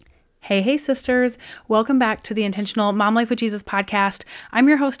Hey, sisters. Welcome back to the Intentional Mom Life with Jesus podcast. I'm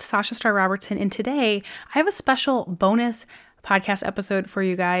your host, Sasha Robertson, and today I have a special bonus podcast episode for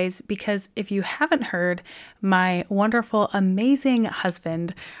you guys because if you haven't heard, my wonderful, amazing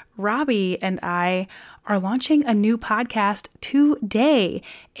husband, Robbie, and I are launching a new podcast today,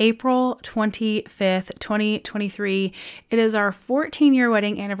 April 25th, 2023. It is our 14-year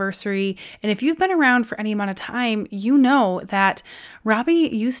wedding anniversary. And if you've been around for any amount of time, you know that Robbie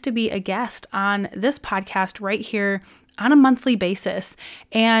used to be a guest on this podcast right here on a monthly basis.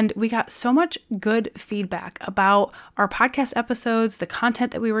 And we got so much good feedback about our podcast episodes, the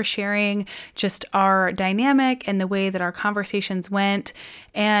content that we were sharing, just our dynamic and the way that our conversations went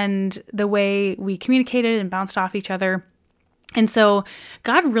and the way we communicated and bounced off each other. And so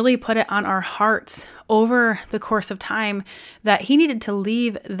God really put it on our hearts over the course of time that He needed to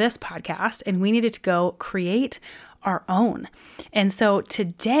leave this podcast and we needed to go create our own. And so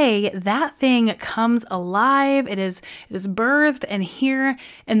today that thing comes alive. It is birthed and here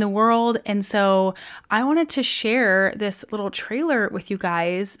in the world. And so I wanted to share this little trailer with you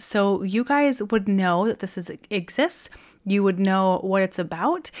guys so you guys would know that this exists. You would know what it's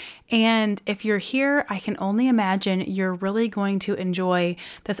about. And if you're here, I can only imagine you're really going to enjoy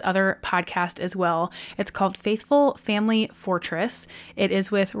this other podcast as well. It's called Faithful Family Fortress. It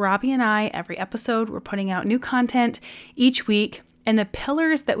is with Robbie and I. Every episode, we're putting out new content each week. And the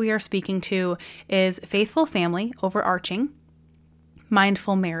pillars that we are speaking to is faithful family, overarching,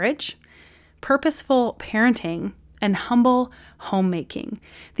 mindful marriage, purposeful parenting, and humble homemaking.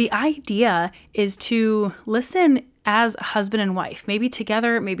 The idea is to listen as husband and wife, maybe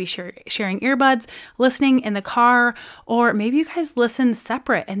together, maybe sharing earbuds, listening in the car, or maybe you guys listen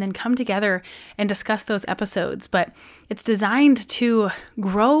separate and then come together and discuss those episodes. But it's designed to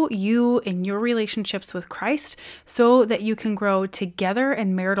grow you in your relationships with Christ so that you can grow together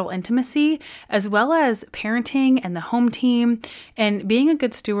in marital intimacy, as well as parenting and the home team and being a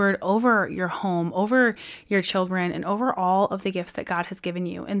good steward over your home, over your children, and over all of the gifts that God has given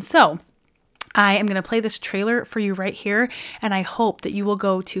you. And so I am going to play this trailer for you right here, and I hope that you will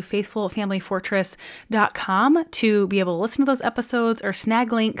go to faithfulfamilyfortress.com to be able to listen to those episodes or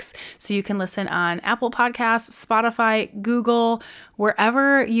snag links so you can listen on Apple Podcasts, Spotify, Google,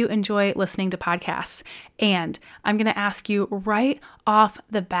 wherever you enjoy listening to podcasts. And I'm going to ask you right off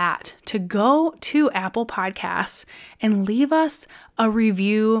the bat to go to Apple Podcasts and leave us a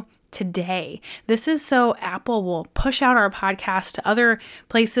review today. This is so Apple will push out our podcast to other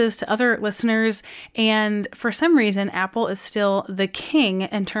places, to other listeners. And for some reason, Apple is still the king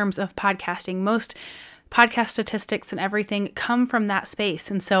in terms of podcasting. Most podcast statistics and everything come from that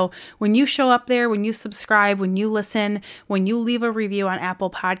space. And so when you show up there, when you subscribe, when you listen, when you leave a review on Apple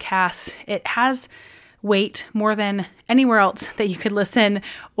Podcasts, it has weight more than anywhere else that you could listen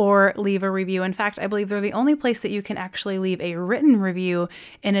or leave a review. In fact, I believe they're the only place that you can actually leave a written review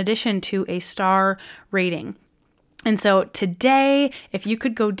in addition to a star rating. And so today, if you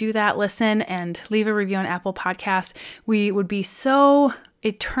could go do that, listen and leave a review on Apple Podcasts, we would be so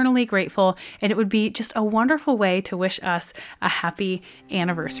eternally grateful. And it would be just a wonderful way to wish us a happy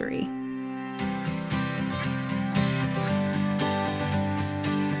anniversary.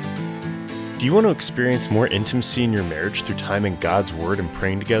 Do you want to experience more intimacy in your marriage through time in God's Word and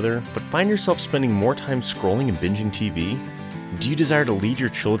praying together, but find yourself spending more time scrolling and binging TV? Do you desire to lead your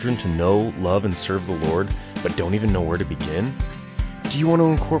children to know, love, and serve the Lord, but don't even know where to begin? Do you want to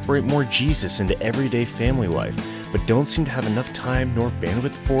incorporate more Jesus into everyday family life, but don't seem to have enough time nor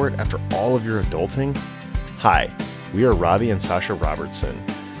bandwidth for it after all of your adulting? Hi, we are Robbie and Sasha Robertson,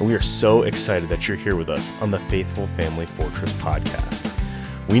 and we are so excited that you're here with us on the Faithful Family Fortress podcast.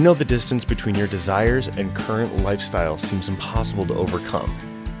 We know the distance between your desires and current lifestyle seems impossible to overcome,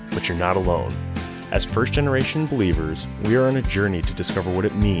 but you're not alone. As first-generation believers, we are on a journey to discover what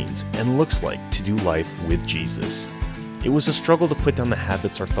it means and looks like to do life with Jesus. It was a struggle to put down the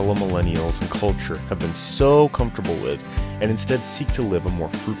habits our fellow millennials and culture have been so comfortable with and instead seek to live a more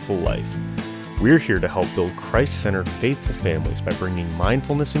fruitful life. We're here to help build Christ-centered, faithful families by bringing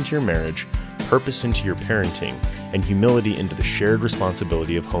mindfulness into your marriage, purpose into your parenting, and humility into the shared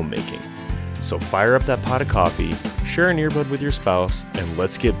responsibility of homemaking. So fire up that pot of coffee, share an earbud with your spouse, and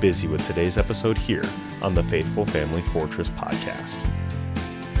let's get busy with today's episode here on the Faithful Family Fortress podcast.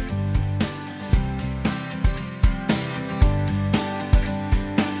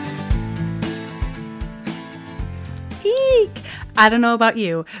 Eek! I don't know about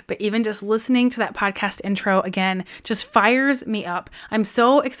you, but even just listening to that podcast intro again just fires me up. I'm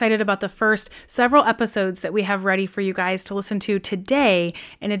so excited about the first several episodes that we have ready for you guys to listen to today,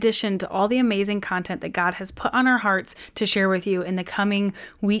 in addition to all the amazing content that God has put on our hearts to share with you in the coming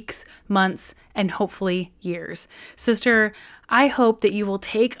weeks, months, and hopefully years. Sister, I hope that you will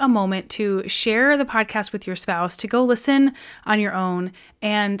take a moment to share the podcast with your spouse, to go listen on your own,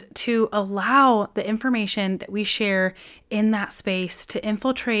 and to allow the information that we share in that space to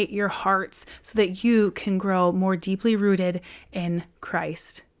infiltrate your hearts so that you can grow more deeply rooted in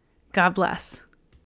Christ. God bless.